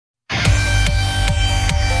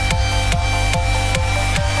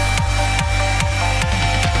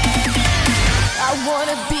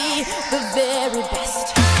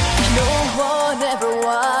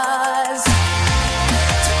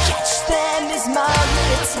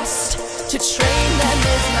To train them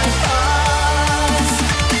is my cause.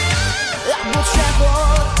 I will travel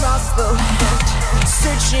across the world,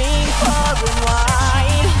 searching far and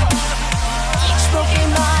wide. Each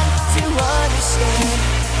Pokemon to understand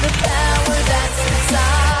the power that's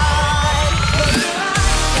inside. But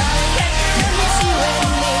gotta get them, it's you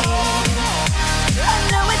and me. I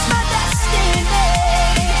know it's my destiny.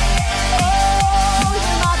 Oh,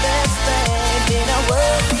 you're my best friend in a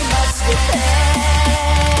world we must defend.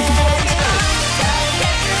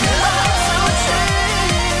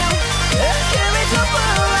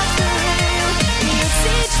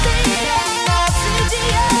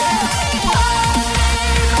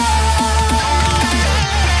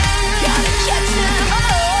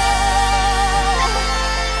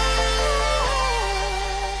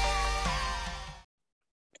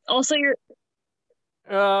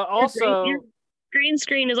 Also, your green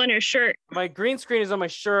screen is on your shirt. My green screen is on my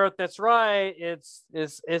shirt. That's right. It's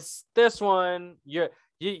this one.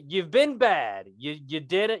 You've been bad. You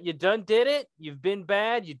did it. You done did it. You've been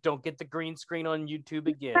bad. You don't get the green screen on YouTube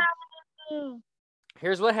again.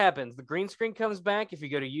 Here's what happens. The green screen comes back if you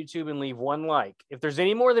go to YouTube and leave 1 like. If there's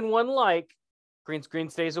any more than 1 like, green screen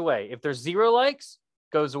stays away. If there's 0 likes,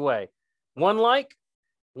 goes away. 1 like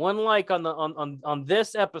on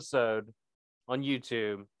this episode on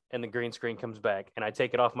YouTube, and the green screen comes back, and I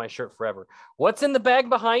take it off my shirt forever. What's in the bag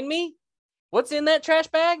behind me? What's in that trash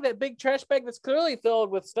bag? That big trash bag that's clearly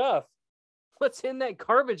filled with stuff. What's in that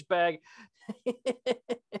garbage bag?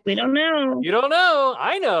 We don't know. You don't know.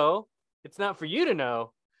 I know. It's not for you to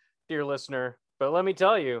know, dear listener. But let me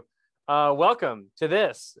tell you, welcome to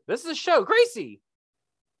this. This is a show. Gracie.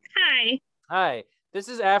 Hi. Hi. This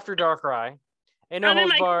is After Darkrai. And I'm in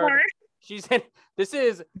my car. She's in. This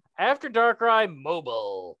is After Darkrai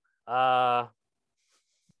Mobile. After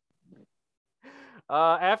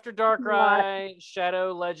Darkrai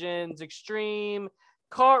Shadow Legends Extreme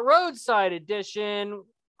Roadside Edition.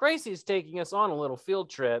 Gracie's taking us on a little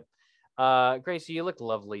field trip. Gracie, you look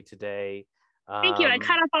lovely today. Thank you. I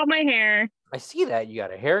cut off all my hair. I see that. You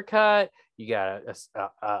got a haircut. You got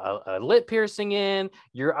a lip piercing in.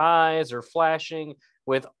 Your eyes are flashing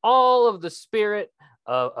with all of the spirit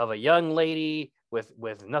of a young lady with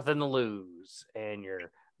nothing to lose. And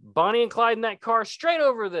you're Bonnie and Clyde in that car straight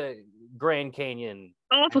over the Grand Canyon.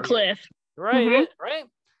 Off a cliff. Right, Mm-hmm. right.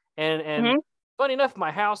 And funny enough,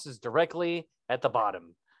 my house is directly at the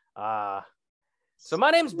bottom. So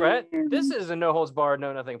my name's Brett. This is a No Holds Barred,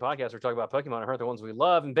 No Nothing podcast. We're talking about Pokemon and Hurt, the ones we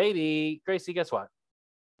love. And baby, Gracie, guess what?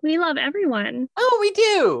 We love everyone. Oh, we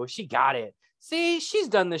do. She got it. See, she's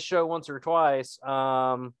done this show once or twice.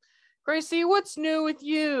 Gracie, what's new with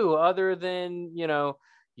you other than, you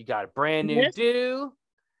got a brand new do?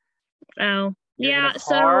 Oh, yeah.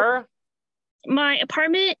 So my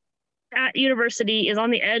apartment at university is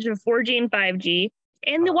on the edge of 4G and 5G,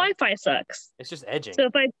 and the Wi-Fi sucks. It's just edging.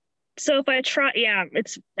 So if I try,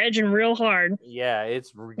 it's edging real hard. Yeah,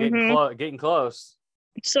 it's getting close.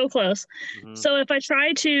 So close. Mm-hmm. So if I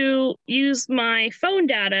try to use my phone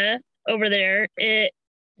data over there, it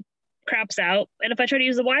craps out. And if I try to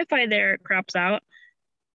use the Wi-Fi there, it craps out.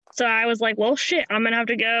 So I was like, well, shit, I'm going to have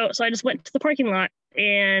to go. So I just went to the parking lot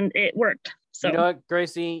and it worked. So you know what,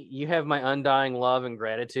 Gracie, you have my undying love and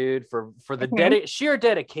gratitude for the sheer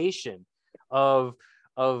dedication of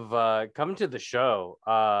coming to the show.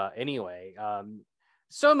 Anyway,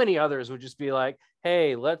 so many others would just be like,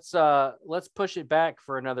 hey, let's push it back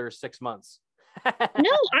for another 6 months.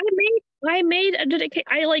 No, I made a dedication.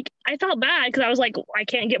 I felt bad because I was like, I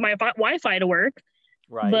can't get my Wi-Fi to work.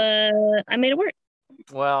 Right. But I made it work.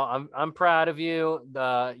 Well, I'm proud of you.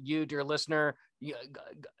 You, dear listener,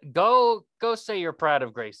 go say you're proud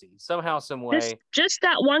of Gracie somehow, some way. Just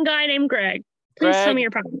that one guy named Greg. Please tell me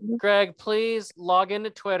you're proud of him. Greg, please log into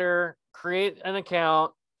Twitter, create an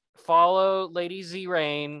account, follow Lady Z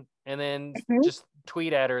Rain, and then just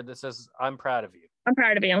tweet at her that says, I'm proud of you. I'm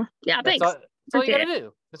proud of you. Yeah, thanks. That's all you gotta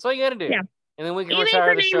do. That's all you gotta do. Yeah. And then we can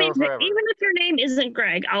retire the show forever. Even if your name isn't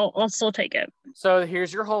Greg, I'll still take it. So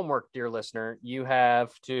here's your homework, dear listener. You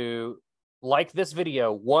have to like this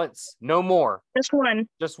video once, no more. Just one.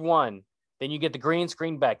 Just one. Then you get the green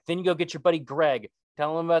screen back. Then you go get your buddy Greg,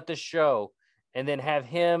 tell him about this show, and then have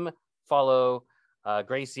him follow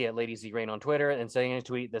Gracie at Lady Z Rain on Twitter and send a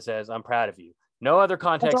tweet that says, I'm proud of you. No other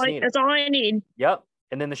context needed. That's all I need. Yep.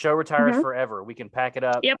 And then the show retires forever. We can pack it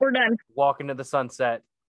up. Yep, we're done. Walk into the sunset.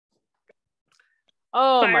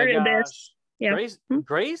 Oh, my gosh. Yeah.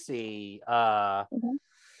 Gracie. Oh,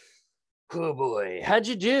 boy. How'd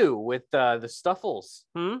you do with the Stuffles?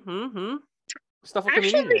 Stuffle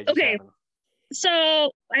Actually, Community Day. Okay. So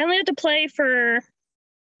I only had to play for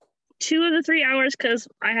 2 of the 3 hours because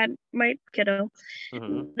I had my kiddo.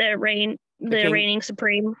 Mhm. The reigning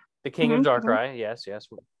supreme. The king of Darkrai. Yes.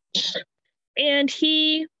 And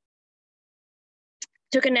he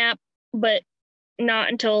took a nap, but not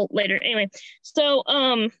until later. Anyway, so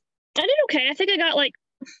I did okay. I think I got like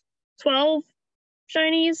 12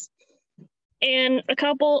 shinies and a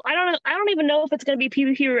couple. I don't even know if it's gonna be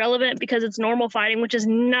PvP relevant because it's normal fighting, which is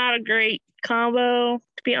not a great combo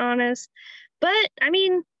to be honest. But I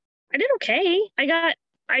mean, I did okay.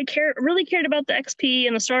 Really cared about the XP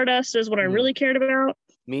and the Stardust is what I really cared about.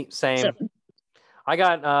 Me, same. So,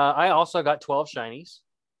 I also got 12 shinies.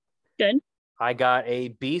 good. I got a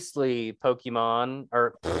Beastly Pokemon,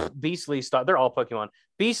 or Beastly stuff. They're all Pokemon.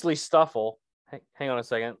 Beastly Stuffle. Hang on a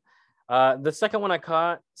second. The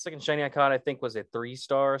second shiny I caught, I think was a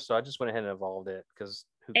 3-star. So I just went ahead and evolved it because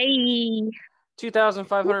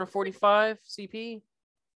 2,545 CP.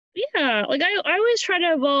 Yeah, like I always try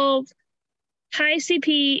to evolve high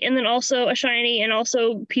CP and then also a shiny and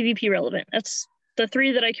also PvP relevant. That's the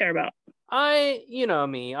 3 that I care about. You know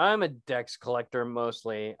me, I'm a Dex collector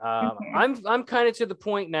mostly. I'm kind of to the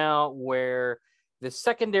point now where the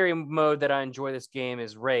secondary mode that I enjoy this game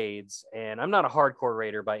is raids, and I'm not a hardcore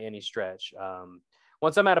raider by any stretch.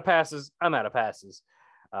 Once I'm out of passes, I'm out of passes.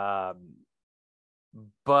 But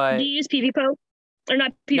do you use PvP Poke? Or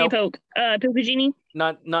not PvP Poke, Pokegenie?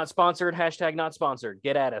 Not sponsored. Hashtag not sponsored.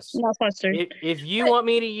 Get at us. Not sponsored. If you want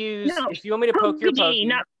me to use, if you want me to poke your Poke,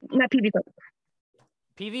 not PvP Poke.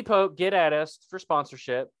 PV Poke, get at us for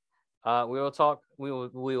sponsorship. We will talk. We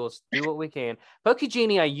will do what we can.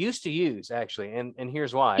 Pokegenie I used to use actually, and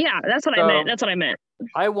here's why. Yeah, that's what I meant. That's what I meant.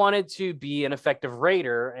 I wanted to be an effective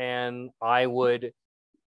raider, and I would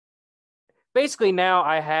basically now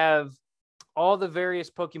I have all the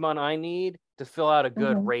various Pokemon I need to fill out a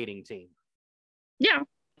good raiding team. Yeah,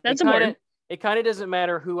 that's important. It kind of doesn't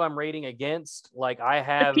matter who I'm raiding against. Like I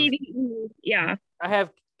have, I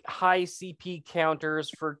have high CP counters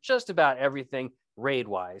for just about everything raid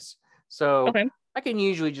wise. So I can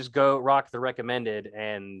usually just go rock the recommended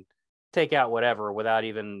and take out whatever without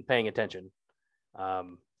even paying attention.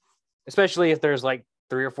 Especially if there's like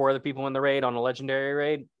 3 or 4 other people in the raid on a legendary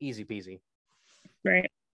raid, easy peasy.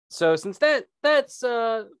 Right. So since that's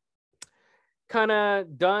kind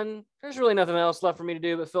of done, there's really nothing else left for me to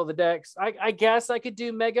do but fill the decks. I guess I could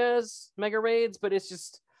do mega raids, but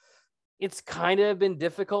it's kind of been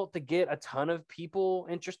difficult to get a ton of people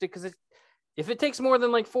interested because if it takes more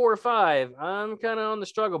than like 4 or 5, I'm kind of on the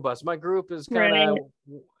struggle bus. My group is kind of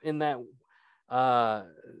in that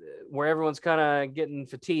where everyone's kind of getting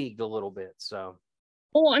fatigued a little bit. So,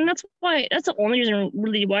 well, and that's the only reason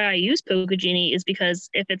really why I use Pokegenie is because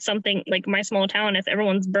if it's something like my small town, if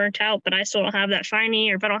everyone's burnt out, but I still don't have that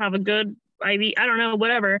shiny, or if I don't have a good IV, I don't know,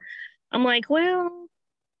 whatever, I'm like, well,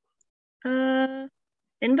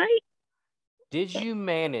 invite. Did you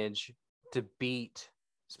manage to beat,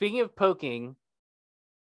 speaking of poking,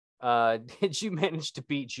 did you manage to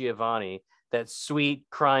beat Giovanni, that sweet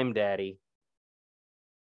crime daddy?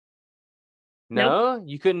 No? Nope.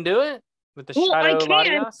 You couldn't do it? With the Shadow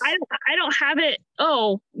Latias? I don't have it.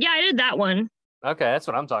 Oh, yeah, I did that one. Okay, that's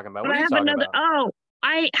what I'm talking about. But what are you talking about?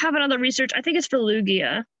 I have another research. I think it's for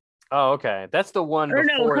Lugia. Oh, okay. That's the one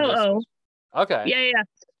before this. Okay. Yeah.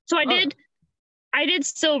 So I did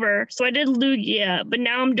silver, so I did Lugia, but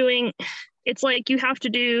now I'm doing, it's like you have to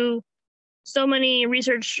do so many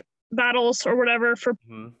research battles or whatever for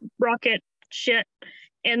rocket shit,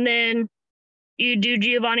 and then you do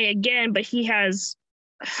Giovanni again, but he has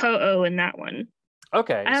Ho-Oh in that one.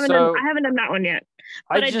 Okay, I haven't done that one yet,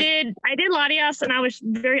 but I did Latias, and I was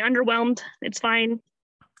very underwhelmed. It's fine.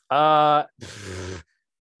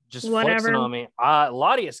 Just flexing on me.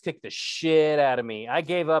 Latias kicked the shit out of me. I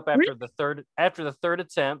gave up after the third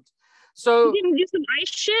attempt. So you didn't do some ice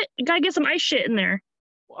shit? You gotta get some ice shit in there.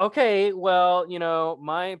 Okay, well,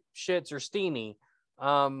 my shits are steamy.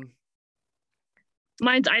 Mine's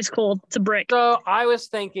ice cold. It's a brick. So I was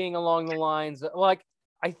thinking along the lines of, like,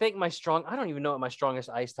 I don't even know what my strongest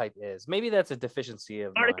ice type is. Maybe that's a deficiency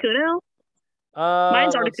of Articuno.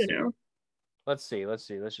 Mine's Articuno. Let's see. Let's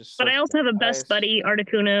just. But I also have a best buddy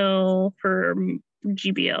Articuno for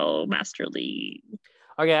GBL Master League.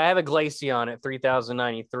 Okay, I have a Glaceon at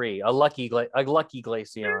 3,093. A lucky Glaceon. That's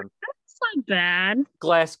not bad.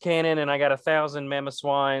 Glass Cannon, and I got 1,000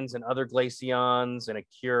 Mamoswines and other Glaceons and a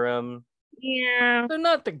Kyurem. Yeah, they're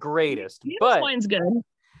not the greatest, but Mamoswine's good.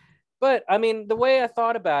 But I mean, the way I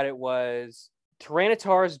thought about it was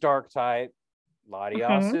Tyranitar is Dark type,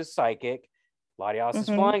 Latias is Psychic. Latias is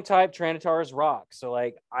flying type, Tyranitar is rock. So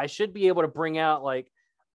like I should be able to bring out like,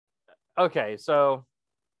 okay, so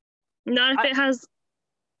not if it has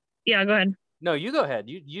Yeah, go ahead. No, you go ahead.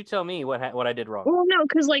 You tell me what I did wrong. Well, no,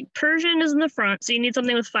 because like Persian is in the front, so you need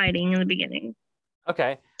something with fighting in the beginning.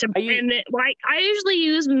 Okay. I usually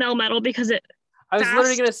use Melmetal because I was fast.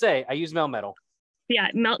 literally gonna say I use Melmetal.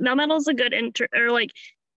 Yeah, Melmetal is a good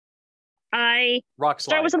I Rock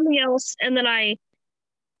slide. start with something else and then I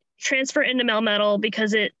transfer into Melmetal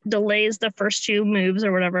because it delays the first two moves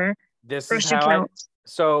or whatever. This first is two how counts.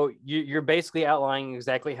 So you're basically outlining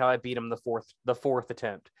exactly how I beat him the fourth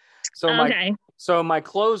attempt. So my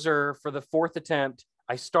closer for the fourth attempt,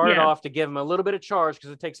 I started off to give him a little bit of charge because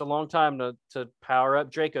it takes a long time to power up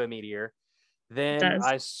Draco Meteor. Then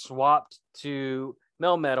I swapped to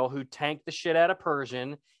Melmetal, who tanked the shit out of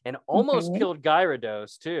Persian and almost killed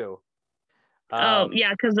Gyarados too.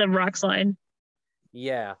 Because of Rock Slide.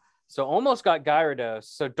 Yeah, so almost got Gyarados.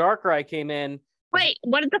 So Darkrai came in. Wait,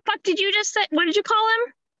 what the fuck did you just say? What did you call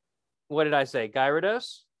him? What did I say?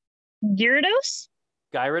 Gyarados? Gyarados?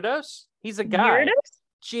 Gyarados? He's a guy. Gyarados?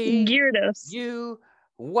 Gyarados.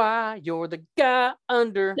 G-U-Y, you're the guy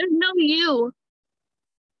under. There's no you.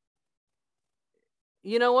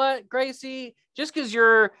 You know what, Gracie? Just because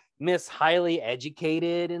you're Miss Highly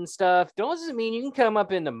Educated and stuff, doesn't mean you can come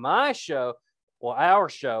up into my show, or our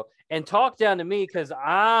show, and talk down to me because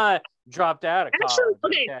I dropped out of college.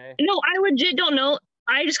 Okay. No, I legit don't know.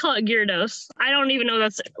 I just call it Gyarados. I don't even know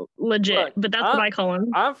that's legit, but that's what I call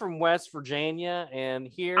him. I'm from West Virginia, and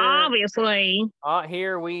here, obviously,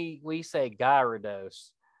 here we say Gyarados.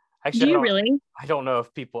 Actually, do you really? I don't know if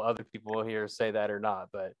other people here say that or not,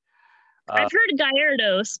 but I've heard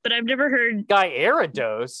Gyarados, but I've never heard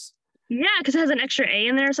Gyarados. Yeah, because it has an extra A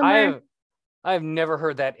in there somewhere. I've never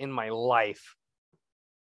heard that in my life.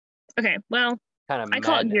 Okay, well, I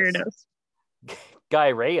call it Gyarados.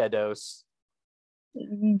 Gyarados.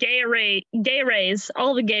 Gay rays,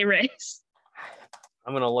 all the gay rays.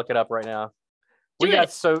 I'm gonna look it up right now. We got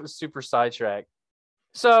so super sidetracked.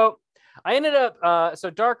 So I ended up. So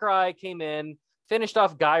Darkrai came in, finished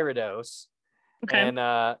off Gyarados, and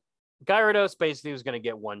Gyarados basically was gonna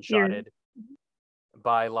get one-shotted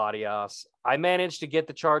by Latias. I managed to get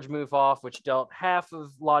the charge move off, which dealt half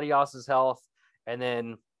of Latias's health, and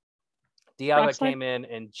then Dialga came in,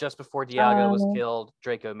 and just before Dialga was killed,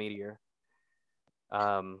 Draco Meteor.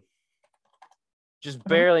 Just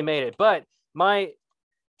barely made it, but my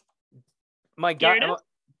guy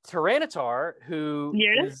Tyranitar, who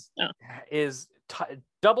is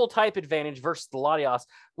double type advantage versus the Latias,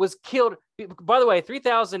 was killed. By the way,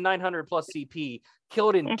 3,900 plus CP,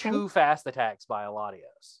 killed in 2 fast attacks by a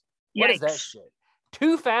Latios. What is that shit?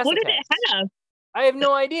 2 fast attacks. What did it have? I have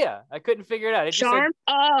no idea. I couldn't figure it out. It Charm?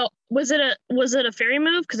 Was it a fairy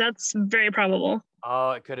move? Because that's very probable.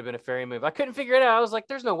 Oh, it could have been a fairy move. I couldn't figure it out. I was like,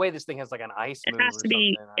 "There's no way this thing has like an ice move." It has to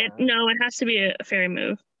be. It has to be a fairy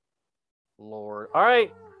move. Lord. All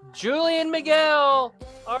right, Julian Miguel,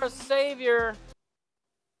 our savior,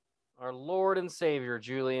 our Lord and Savior,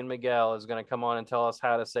 Julian Miguel, is going to come on and tell us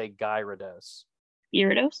how to say Gyarados.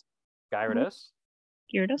 Gyarados. Gyarados.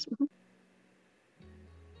 Gyarados. Mm-hmm.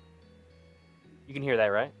 You can hear that,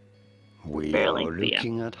 right? We are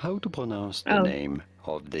looking at how to pronounce the name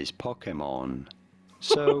of this Pokemon.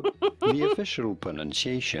 So, the official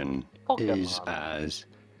pronunciation is as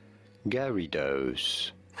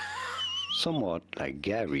Gyarados. Somewhat like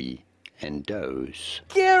Gary and Dose.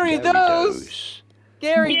 Gyarados!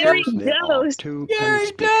 Gyarados! There are 2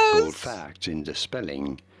 inexplicable facts in the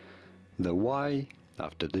spelling. The Y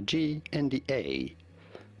after the G and the A.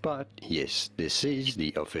 But yes, this is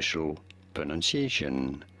the official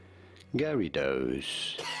pronunciation.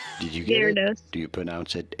 Gyarados. Did you get it? Do you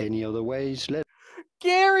pronounce it any other ways?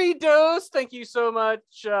 Gyarados. Thank you so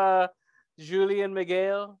much, Julian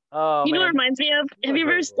Miguel. Oh, you know what it reminds me of? Have you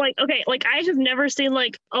ever I have never seen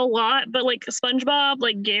like a lot, but like SpongeBob,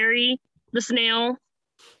 like Gary the snail.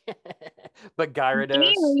 But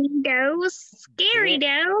Gyarados.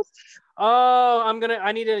 Gyarados. Oh,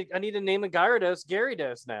 I need to name a Gyarados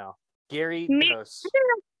Gyarados now. Gyarados.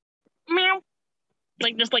 Meow.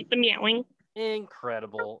 Like just like the meowing.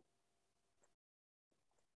 Incredible.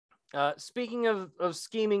 Speaking of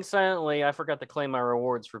scheming silently, I forgot to claim my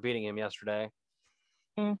rewards for beating him yesterday.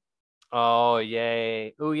 Oh,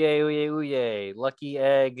 yay. Ooh, yay, ooh, yay, ooh, yay. Lucky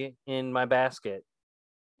egg in my basket.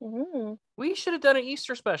 We should have done an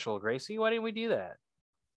Easter special, Gracie. Why didn't we do that?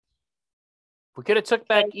 We could have took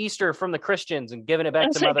back Easter from the Christians and given it back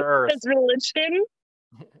to Mother Earth. That's religion.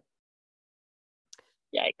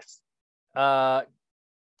 Yikes.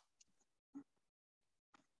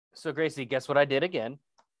 So, Gracie, guess what I did again?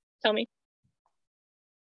 Tell me.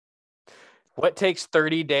 What takes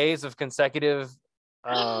 30 days of consecutive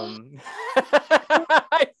I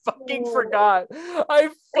fucking forgot. I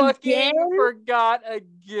fucking Again? forgot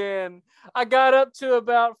again. I got up to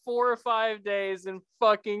about 4 or 5 days and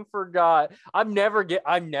fucking forgot. I'm never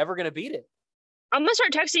gonna beat it. I'm gonna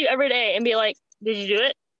start texting you every day and be like, "Did you do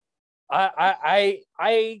it?"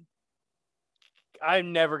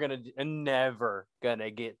 I'm never gonna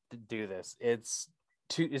get to do this. It's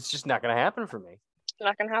just not gonna happen for me. It's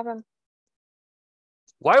not gonna happen.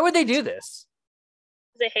 Why would they do this?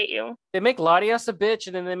 They hate you. They make Latias a bitch,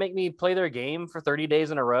 and then they make me play their game for 30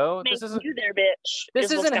 days in a row. Make you their bitch.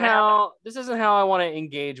 This is what's isn't gonna how I want to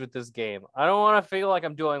engage with this game. I don't want to feel like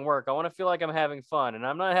I'm doing work. I want to feel like I'm having fun, and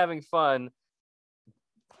I'm not having fun.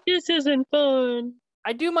 This isn't fun.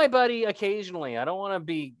 I do my buddy occasionally. I don't want to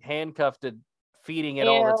be handcuffed to feeding it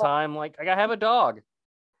all the time. Like I have a dog.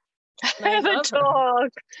 I have a dog.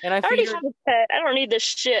 And I already have a pet. I don't need this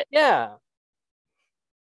shit. Yeah.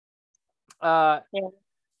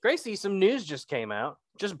 Gracie, some news just came out.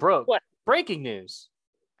 Just broke. What? Breaking news.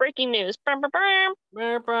 Breaking news. Hang on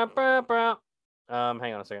a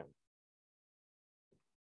second.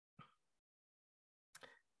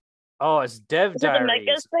 Oh, it's Dev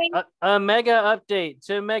Diaries. A mega update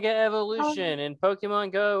to Mega Evolution in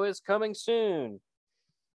Pokemon Go is coming soon.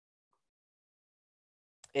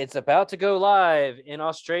 It's about to go live in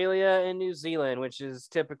Australia and New Zealand, which is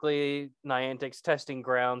typically Niantic's testing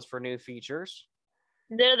grounds for new features.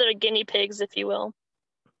 They're the guinea pigs, if you will.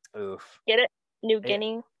 Oof. Get it? New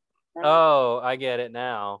Guinea. Oh, I get it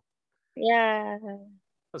now. Yeah. That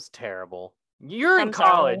was terrible. You're in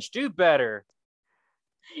college. Sorry. Do better.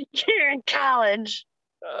 You're in college.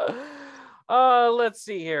 Let's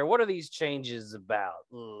see here. What are these changes about?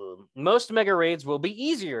 Most mega raids will be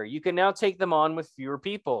easier. You can now take them on with fewer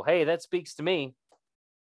people. Hey, that speaks to me.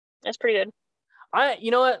 That's pretty good.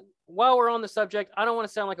 You know what? While we're on the subject, I don't want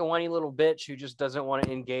to sound like a whiny little bitch who just doesn't want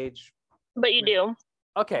to engage. But you do.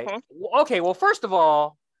 Okay. Okay. Well, first of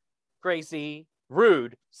all, Gracie,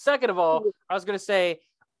 rude. Second of all, I was going to say,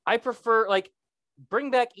 I prefer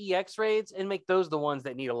bring back EX raids and make those the ones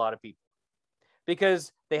that need a lot of people.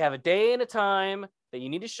 Because they have a day and a time that you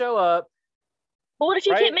need to show up. Well, what if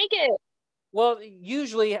you can't make it? Well,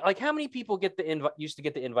 usually, how many people used to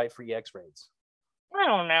get the invite for EX raids? I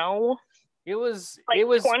don't know. It was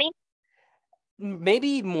 20?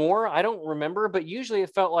 Maybe more. I don't remember, but usually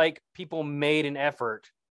it felt like people made an effort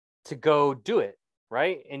to go do it,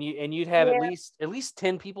 right? And you'd have at least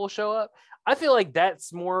 10 people show up. I feel like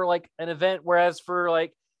that's more like an event, whereas for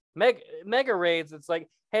mega raids, it's like,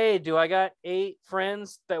 hey, do I got 8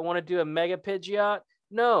 friends that want to do a mega Pidgeot?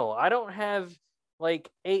 No, I don't have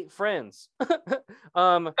 8 friends. That's why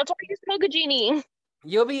I use Pokegenie.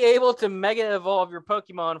 You'll be able to mega evolve your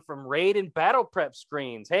Pokemon from raid and battle prep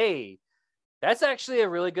screens. Hey, that's actually a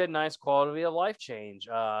really good, nice quality of life change.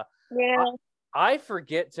 I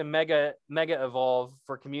forget to mega evolve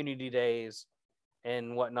for community days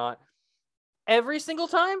and whatnot every single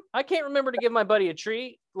time. I can't remember to give my buddy a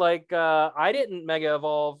treat. I didn't mega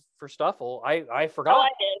evolve for Stuffle. I forgot. Oh, I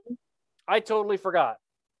did. I totally forgot.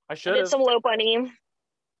 I should have. Did some Lopunny.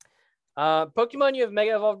 Pokemon you have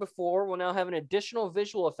mega evolved before will now have an additional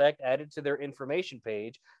visual effect added to their information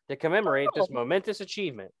page to commemorate this momentous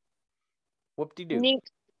achievement. Whoop-de-doo. Neat.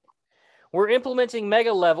 We're implementing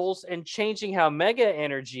mega levels and changing how mega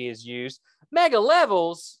energy is used. Mega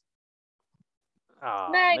levels? Oh,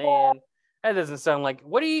 man. That doesn't sound like...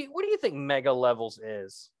 What do you think mega levels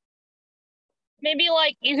is? Maybe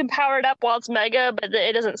you can power it up while it's mega, but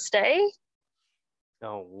it doesn't stay?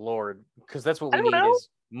 Oh, Lord. Because that's what we need is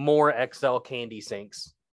more XL candy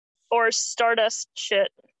sinks. Or Stardust shit.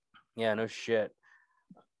 Yeah, no shit.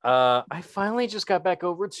 I finally just got back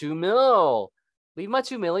over 2 mil. Leave my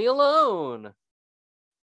 2 milli alone.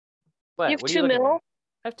 What? You have what 2 mil?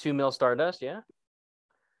 I have 2 mil Stardust, yeah.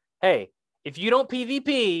 Hey, if you don't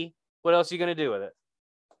PvP, what else are you going to do with it?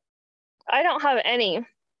 I don't have any.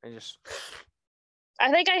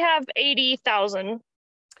 I think I have 80,000.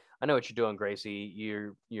 I know what you're doing,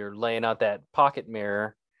 Gracie. You're laying out that pocket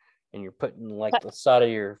mirror and you're putting the side of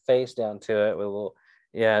your face down to it with a little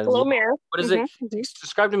mirror. What is it?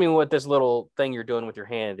 Describe to me what this little thing you're doing with your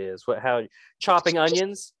hand is. How chopping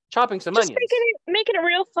onions? Chopping some onions. Making it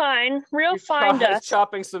real fine. Fine dust.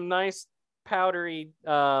 Chopping some nice powdery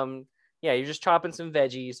you're just chopping some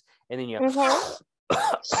veggies and then you oh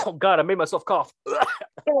god, I made myself cough.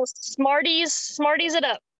 Smarties it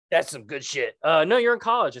up. That's some good shit. No, you're in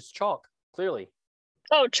college. It's chalk, clearly.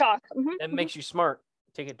 Oh, chalk. That makes you smart.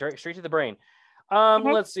 Take it straight to the brain.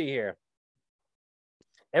 Let's see here.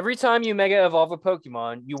 Every time you Mega Evolve a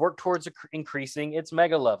Pokemon, you work towards increasing its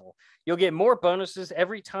Mega level. You'll get more bonuses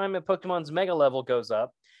every time a Pokemon's Mega level goes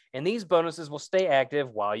up, and these bonuses will stay active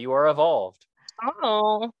while you are evolved.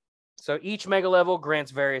 Oh. So each Mega level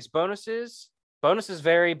grants various bonuses. Bonuses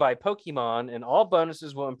vary by Pokemon, and all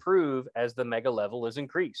bonuses will improve as the Mega level is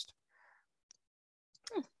increased.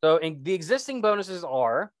 So the existing bonuses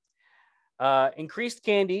are increased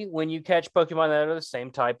candy when you catch Pokemon that are the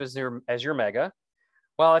same type as your Mega.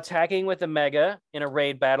 While attacking with a Mega in a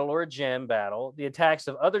raid battle or a gym battle, the attacks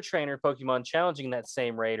of other trainer Pokemon challenging that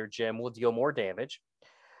same raid or gym will deal more damage.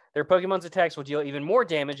 Their Pokemon's attacks will deal even more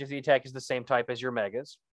damage if the attack is the same type as your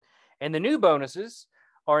Megas. And the new bonuses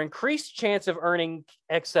are increased chance of earning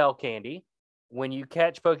XL candy when you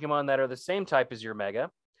catch Pokemon that are the same type as your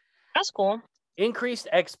Mega. That's cool. Increased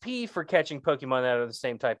XP for catching Pokemon that are the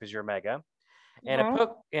same type as your Mega. And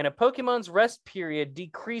a Pokemon's rest period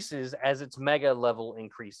decreases as its Mega level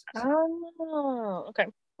increases. Oh, okay.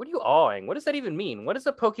 What are you awing? What does that even mean? What is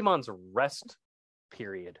a Pokemon's rest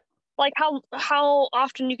period? Like how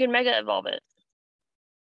often you can Mega Evolve it?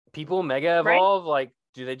 People Mega Evolve? Right? Like,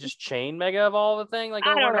 do they just chain Mega Evolve the thing? Like,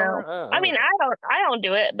 I don't know. Oh, I mean, I don't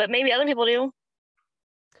do it, but maybe other people do.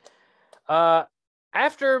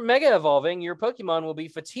 After Mega Evolving, your Pokemon will be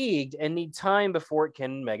fatigued and need time before it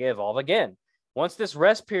can Mega Evolve again. Once this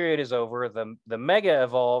rest period is over, the Mega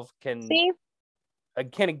Evolve can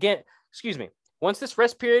again. Excuse me. Once this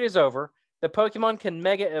rest period is over, the Pokemon can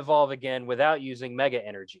Mega Evolve again without using Mega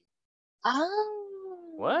Energy.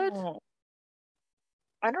 Oh. What?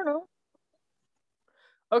 I don't know.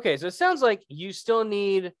 Okay, so it sounds like you still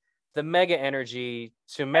need the Mega Energy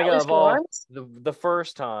to Mega Evolve the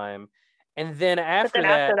first time, and then after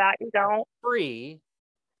that you don't. Free.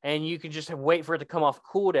 And you can just wait for it to come off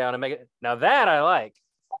cooldown and make it. Now that I like.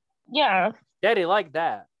 Yeah. Daddy like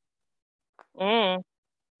that. Mm.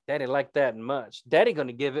 Daddy like that much. Daddy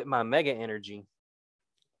gonna give it my Mega Energy.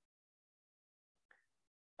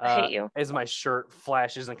 I hate you. As my shirt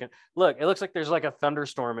flashes and look, it looks like there's like a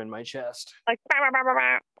thunderstorm in my chest. Like.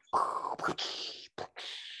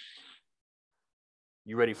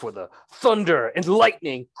 You ready for the thunder and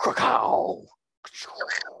lightning?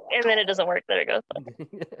 And then it doesn't work. There it goes.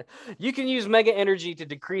 You can use Mega Energy to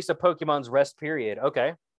decrease a Pokemon's rest period.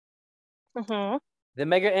 Okay. Mm-hmm. The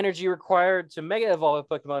Mega Energy required to Mega Evolve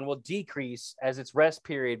a Pokemon will decrease as its rest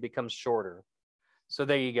period becomes shorter. So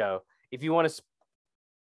there you go. If you want to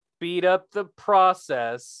speed up the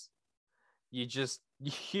process, you just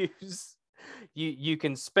use... You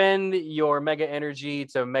can spend your Mega Energy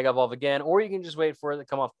to Mega Evolve again, or you can just wait for it to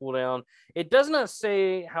come off cooldown. It does not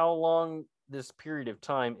say how long this period of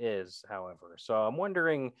time is, however. So I'm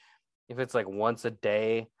wondering if it's like once a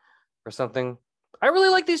day or something. I really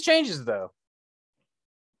like these changes, though.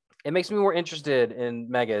 It makes me more interested in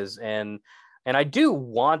Megas, and I do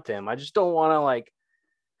want them. I just don't want to like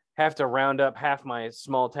have to round up half my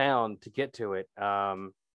small town to get to it.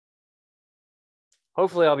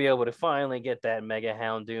 Hopefully I'll be able to finally get that Mega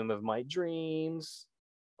Houndoom of my dreams.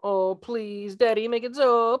 Oh, please, Daddy, make it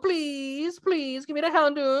so. Please, please, give me the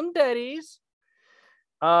Houndoom, Daddies.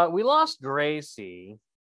 We lost Gracie.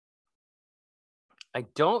 I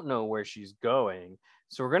don't know where she's going.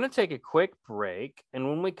 So we're going to take a quick break. And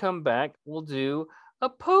when we come back, we'll do a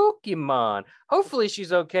Pokemon. Hopefully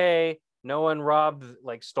she's okay. No one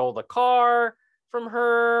stole the car from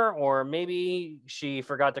her. Or maybe she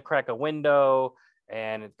forgot to crack a window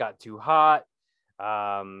and it got too hot.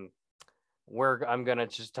 I'm gonna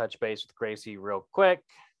just touch base with Gracie real quick,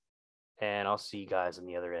 and I'll see you guys on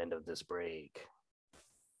the other end of this break.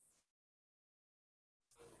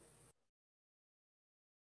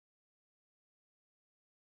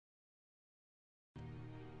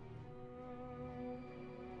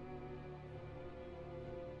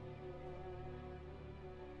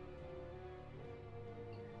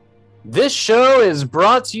 This show is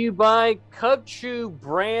brought to you by Cubchoo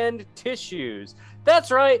brand tissues. That's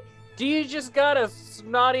right. Do you just got a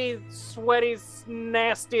snotty, sweaty,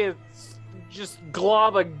 nasty, just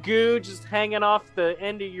glob of goo just hanging off the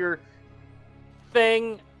end of your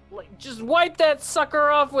thing? Just wipe that sucker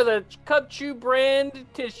off with a Cubchoo brand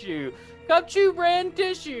tissue. Cubchoo brand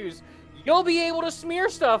tissues. You'll be able to smear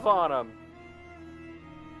stuff on them.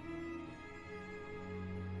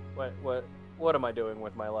 What am I doing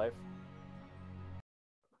with my life?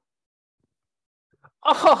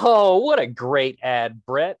 Oh, what a great ad,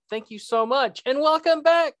 Brett. Thank you so much. And welcome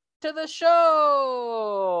back to the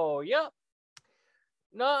show. Yep.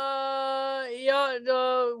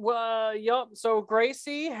 Yep. So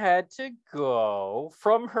Gracie had to go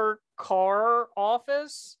from her car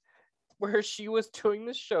office where she was doing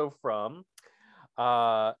the show from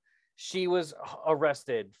She was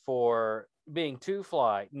arrested for being too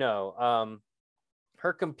fly. No,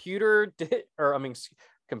 her computer did, or I mean,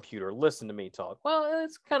 computer. Listen to me talk. Well,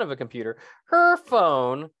 it's kind of a computer. Her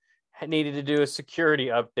phone needed to do a security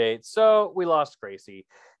update, so we lost Gracie.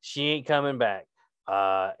 She ain't coming back.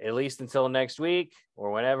 At least until next week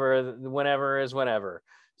or whenever is whenever.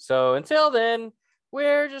 So until then,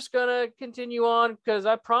 we're just gonna continue on because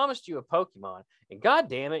I promised you a Pokemon, and god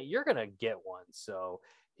damn it, you're gonna get one. So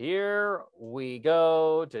here we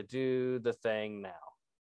go to do the thing now.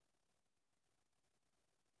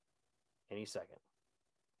 Any second.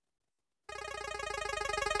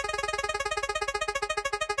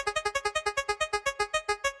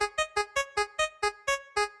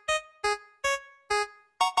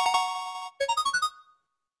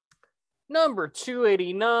 Number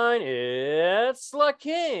 289, it's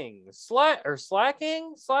Slaking.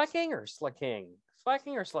 Slacking?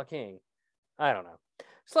 I don't know.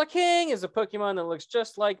 Slaking is a Pokemon that looks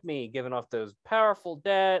just like me, giving off those powerful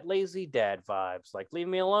lazy dad vibes. Like, leave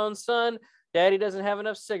me alone, son. Daddy doesn't have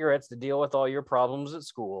enough cigarettes to deal with all your problems at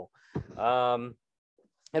school. It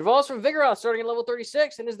evolves from Vigoroth, starting at level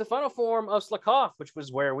 36, and is the final form of Slakoth, which was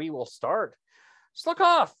where we will start.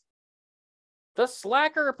 Slakoth, the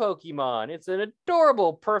slacker Pokemon. It's an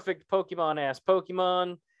adorable, perfect Pokemon-ass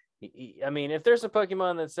Pokemon. I mean, if there's a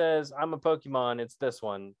Pokemon that says, I'm a Pokemon, it's this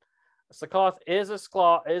one. Slakoth is a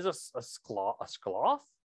sloth.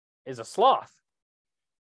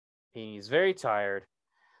 He's very tired.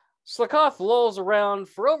 Slakoth lolls around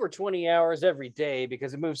for over 20 hours every day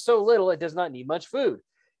because it moves so little it does not need much food.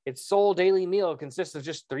 Its sole daily meal consists of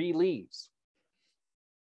just 3 leaves.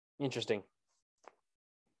 Interesting.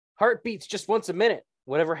 Heart beats just once a minute.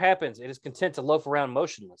 Whatever happens, it is content to loaf around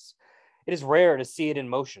motionless. It is rare to see it in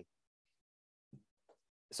motion.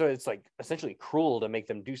 So it's like essentially cruel to make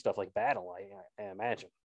them do stuff like battle, I imagine.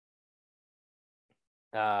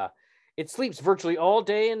 It sleeps virtually all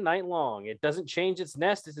day and night long. It doesn't change its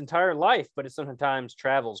nest its entire life, but it sometimes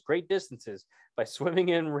travels great distances by swimming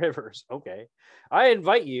in rivers. Okay. I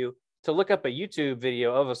invite you to look up a YouTube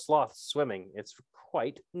video of a sloth swimming. It's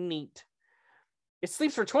quite neat. It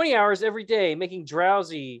sleeps for 20 hours every day, making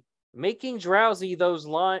drowsy those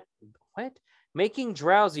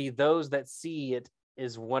that see it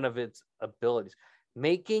is one of its abilities.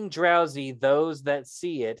 Making drowsy those that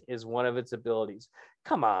see it is one of its abilities.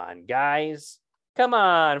 Come on, guys. Come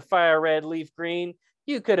on, Fire Red, Leaf Green.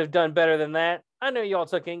 You could have done better than that. I know y'all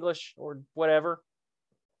took English or whatever.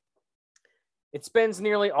 It spends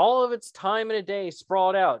nearly all of its time in a day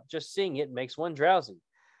sprawled out. Just seeing it makes one drowsy.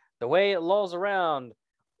 The way it lolls around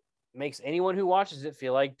makes anyone who watches it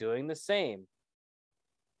feel like doing the same.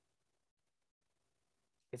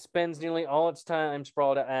 It spends nearly all its time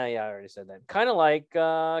sprawled out. Yeah, I already said that. Kind of like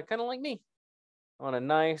me, on a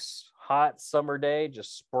nice hot summer day,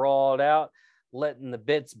 just sprawled out, letting the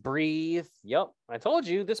bits breathe. Yep, I told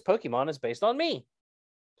you this Pokemon is based on me.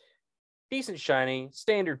 Decent shiny,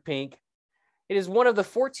 standard pink. It is one of the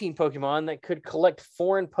 14 Pokemon that could collect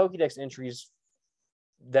foreign Pokédex entries.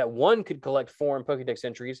 That one could collect foreign Pokédex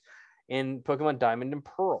entries in Pokemon Diamond and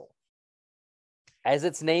Pearl. As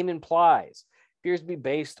its name implies, appears to be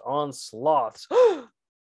based on sloths.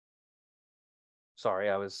 Sorry,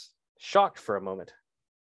 I was shocked for a moment.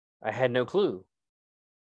 I had no clue.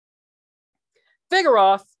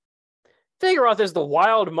 Vigoroth. Vigoroth is the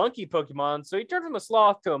wild monkey Pokemon, so he turned from a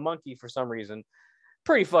sloth to a monkey for some reason.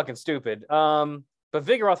 Pretty fucking stupid. But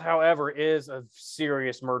Vigoroth, however, is a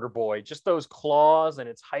serious murder boy. Just those claws and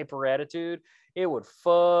its hyper attitude, it would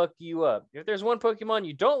fuck you up. If there's one Pokemon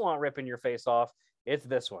you don't want ripping your face off, it's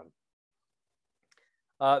this one.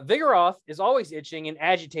 Vigoroth is always itching and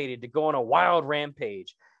agitated to go on a wild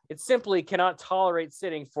rampage. It simply cannot tolerate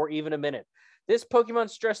sitting for even a minute. This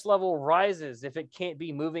Pokemon's stress level rises if it can't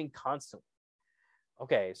be moving constantly.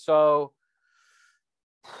 Okay, so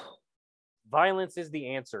violence is the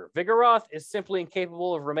answer. Vigoroth is simply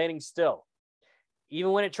incapable of remaining still.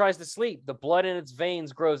 Even when it tries to sleep, the blood in its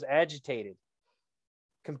veins grows agitated,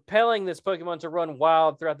 compelling this Pokemon to run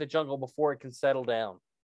wild throughout the jungle before it can settle down.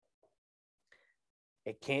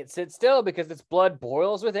 It can't sit still because its blood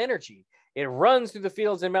boils with energy. It runs through the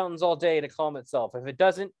fields and mountains all day to calm itself. If it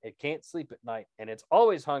doesn't, it can't sleep at night. And it's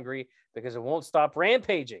always hungry because it won't stop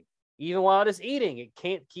rampaging. Even while it is eating, it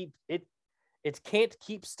can't keep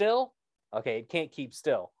still. Okay, it can't keep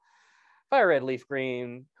still. Fire Red, Leaf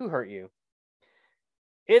Green, who hurt you?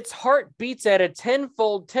 Its heart beats at a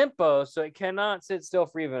 10-fold tempo, so it cannot sit still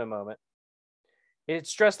for even a moment. Its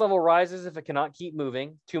stress level rises if it cannot keep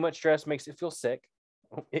moving. Too much stress makes it feel sick.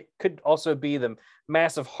 It could also be the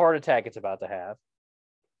massive heart attack it's about to have.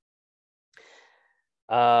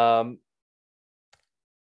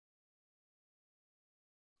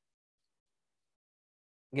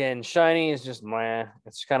 Again, shiny is just meh.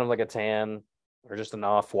 It's kind of like a tan or just an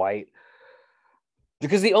off-white.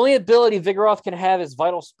 Because the only ability Vigoroth can have is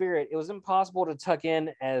Vital Spirit, it was impossible to tuck in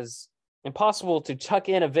a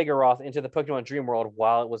Vigoroth into the Pokemon Dream World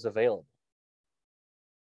while it was available.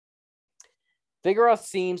 Vigoroth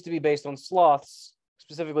seems to be based on sloths,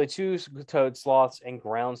 specifically two-toed sloths and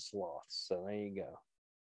ground sloths. So there you go.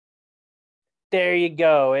 There you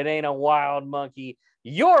go. It ain't a wild monkey.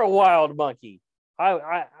 You're a wild monkey.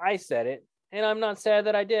 I said it, and I'm not sad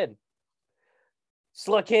that I did.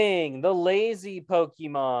 Slaking, the lazy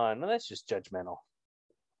Pokemon. Well, that's just judgmental.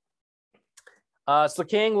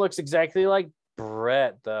 Slaking looks exactly like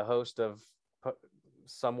Brett, the host of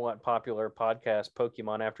somewhat popular podcast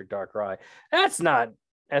Pokemon After Dark Rye. That's not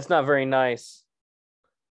very nice.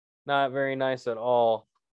 Not very nice at all.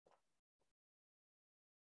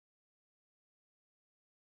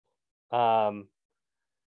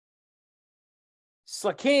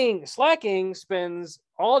 Slacking spends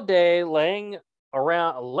all day laying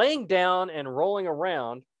down and rolling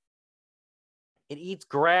around. It eats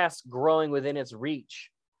grass growing within its reach.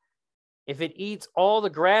 If it eats all the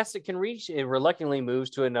grass it can reach, it reluctantly moves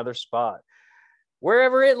to another spot.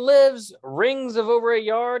 Wherever it lives, rings of over a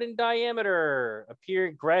yard in diameter appear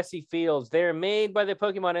in grassy fields. They are made by the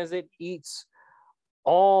Pokemon as it eats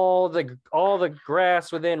all the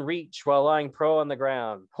grass within reach while lying prone on the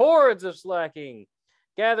ground. Hordes of Slacking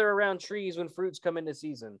gather around trees when fruits come into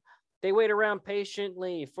season. They wait around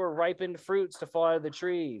patiently for ripened fruits to fall out of the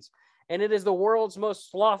trees. And it is the world's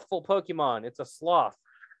most slothful Pokemon. It's a sloth.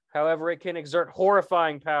 However, it can exert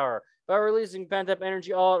horrifying power by releasing pent-up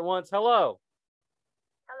energy all at once. Hello.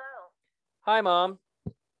 Hello. Hi, Mom.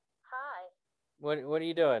 Hi. What are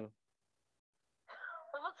you doing? I'm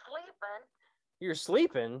sleeping. You're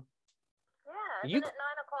sleeping? Yeah, isn't it 9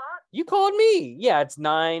 o'clock? You called me. Yeah, it's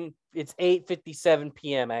 8:57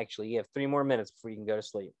 p.m. actually. You have 3 more minutes before you can go to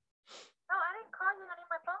sleep. No, I didn't call you, honey.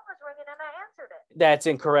 My phone was ringing and I answered it. That's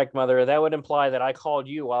incorrect, Mother. That would imply that I called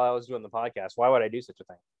you while I was doing the podcast. Why would I do such a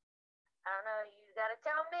thing? I don't know. You got to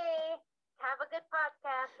tell me. Have a good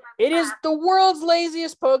podcast. It is the world's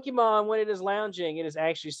laziest Pokemon when it is lounging. It is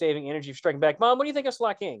actually saving energy for striking back. Mom, what do you think of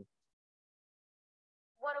Slaking?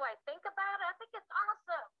 What do I think about it? I think it's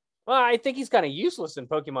awesome. Well, I think he's kind of useless in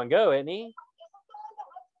Pokemon Go, isn't he?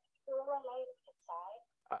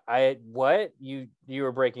 What? You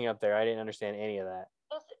were breaking up there. I didn't understand any of that.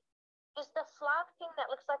 Is the sloth thing that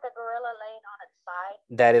looks like a gorilla laying on its side?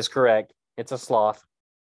 That is correct. It's a sloth.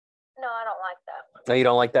 No, I don't like that one. No, you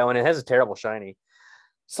don't like that one. It has a terrible shiny.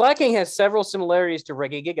 Slacking has several similarities to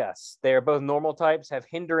Regigigas. They are both normal types, have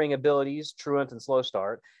hindering abilities, Truant and Slow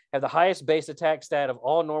Start, have the highest base attack stat of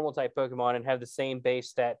all normal type Pokemon, and have the same base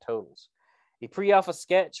stat totals. The pre-alpha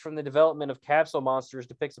sketch from the development of Capsule Monsters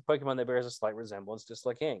depicts a Pokemon that bears a slight resemblance to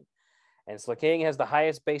Slaking. And Slaking has the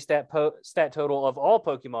highest base stat total of all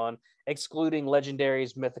Pokemon, excluding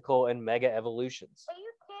legendaries, mythical, and mega evolutions. Are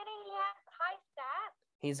you kidding? He has high stats?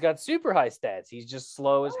 He's got super high stats. He's just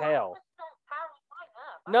slow as hell.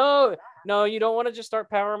 No, No, you don't want to just start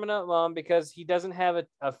powering him up, Mom, because he doesn't have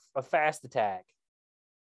a fast attack.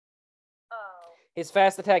 Oh. His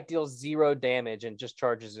fast attack deals 0 damage and just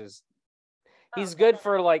charges his... He's good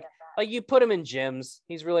for, like you put him in gyms.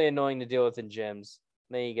 He's really annoying to deal with in gyms.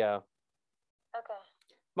 There you go. Okay.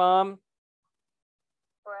 Mom?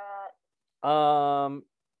 Brett.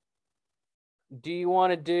 Do you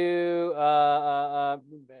want to do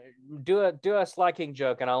a Slaking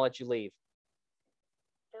joke and I'll let you leave?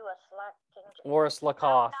 Do a Slaking joke. Or a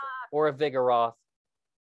Slakoth. Or a Vigoroth.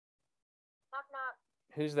 Knock, knock.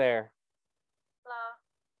 Who's there?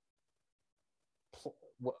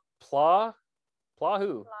 Blah. Pla? Pla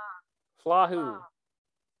who? Blah. Pla who? Blah.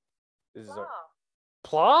 This is Blah.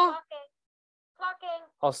 Pla? Flocking.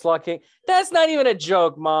 Oh, Slaking. That's not even a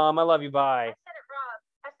joke, Mom. I love you. Bye. I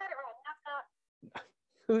said it wrong. Knock, knock.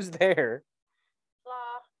 Who's there? Blah.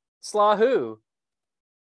 Slaw who?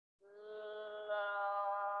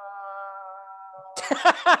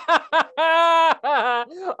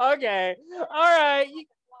 Okay. All right.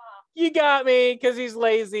 You got me because he's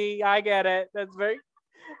lazy. I get it. That's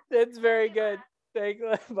very good. Thank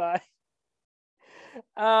you. Bye.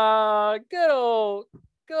 Good old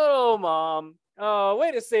Mom. Oh,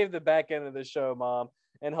 way to save the back end of the show, Mom.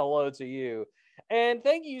 And hello to you. And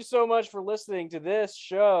thank you so much for listening to this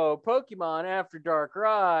show, Pokemon After Dark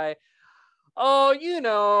Rye. Oh,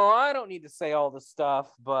 I don't need to say all the stuff,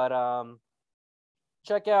 but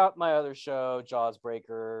check out my other show, Jaws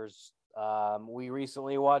Breakers. We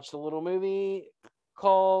recently watched a little movie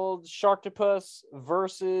called Sharktopus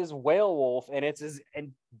versus Whale Wolf, and it's as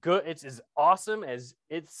good, it's as awesome as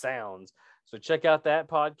it sounds. So check out that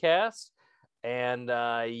podcast. And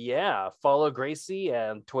follow Gracie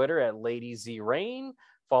on Twitter at Lady Z Rain.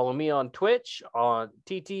 Follow me on Twitch on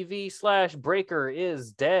TTV/Breaker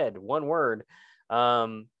is dead. One word.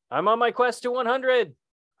 I'm on my quest to 100.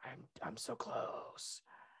 I'm so close.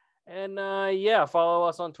 And follow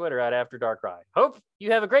us on Twitter at After Dark Ride. Hope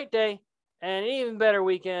you have a great day and an even better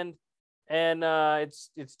weekend. And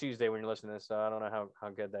it's Tuesday when you're listening to this, so I don't know how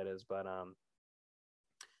good that is, but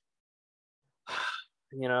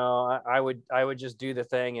I would just do the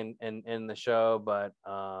thing and end the show, but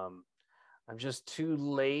I'm just too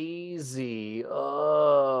lazy.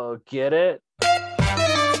 Oh, get it?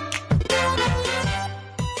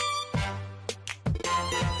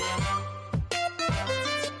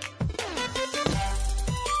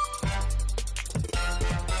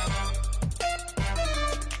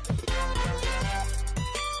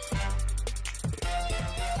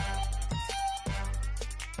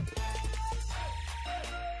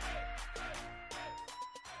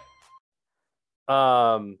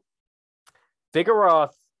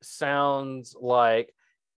 Vigoroth sounds like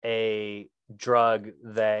a drug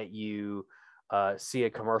that you see a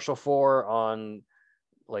commercial for on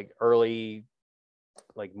like early,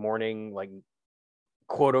 like morning, like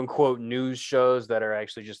quote unquote news shows that are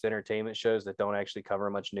actually just entertainment shows that don't actually cover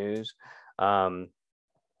much news. And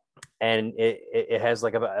it has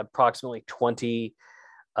like about approximately 20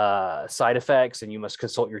 side effects, and you must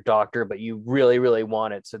consult your doctor, but you really, really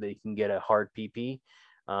want it so that you can get a hard PP.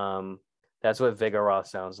 That's what Vigoroth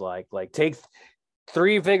sounds like. Like, take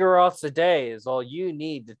 3 Vigoroths a day is all you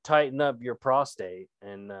need to tighten up your prostate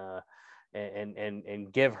and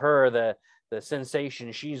give her the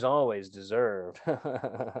sensation she's always deserved.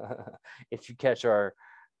 If you catch our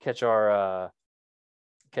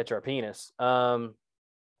penis.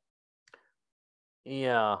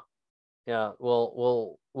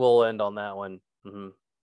 We'll end on that one. Mm-hmm.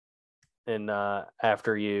 And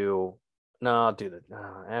after you. No, I'll do that.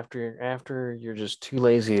 After you're just too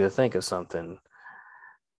lazy to think of something,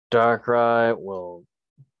 Darkrai will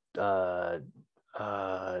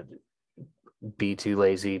be too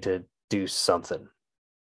lazy to do something.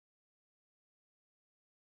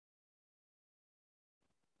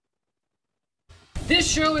 This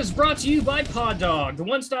show is brought to you by Pod Dog, the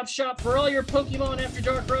one-stop shop for all your Pokemon After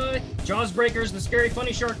Dark Ride, Jaws Breakers, the Scary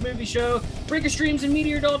Funny Shark movie show, Breaker Streams, and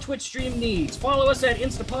Meteor Doll Twitch stream needs. Follow us at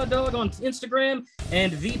InstaPodDog on Instagram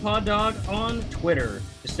and ThePodDog on Twitter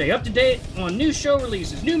to stay up to date on new show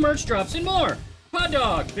releases, new merch drops, and more. Pod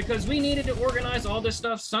Dog, because we needed to organize all this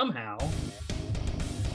stuff somehow.